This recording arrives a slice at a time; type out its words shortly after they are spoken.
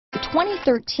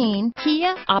2013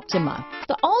 Kia Optima.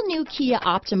 The all-new Kia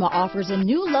Optima offers a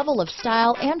new level of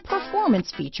style and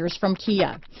performance features from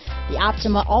Kia. The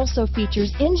Optima also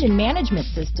features engine management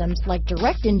systems like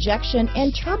direct injection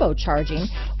and turbocharging,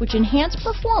 which enhance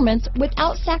performance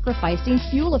without sacrificing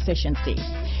fuel efficiency.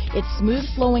 Its smooth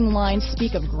flowing lines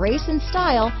speak of grace and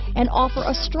style and offer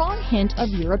a strong hint of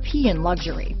European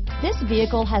luxury. This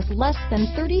vehicle has less than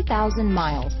 30,000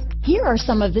 miles. Here are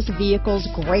some of this vehicle's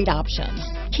great options: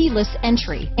 keyless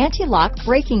entry, anti-lock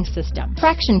braking system,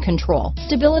 traction control,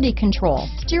 stability control,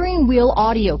 steering wheel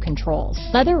audio controls,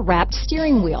 leather-wrapped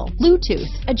steering wheel,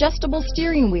 Bluetooth, adjustable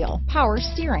steering wheel, power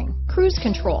steering, cruise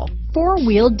control,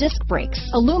 four-wheel disc brakes,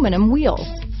 aluminum wheels,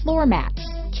 floor mats,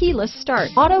 keyless start,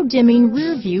 auto-dimming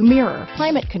rear view mirror,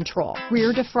 climate control,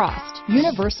 rear defrost,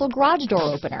 universal garage door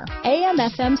opener,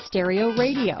 AM/FM stereo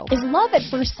radio. Is love at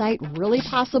first sight really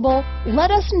possible?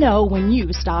 Let us know when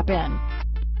you stop in.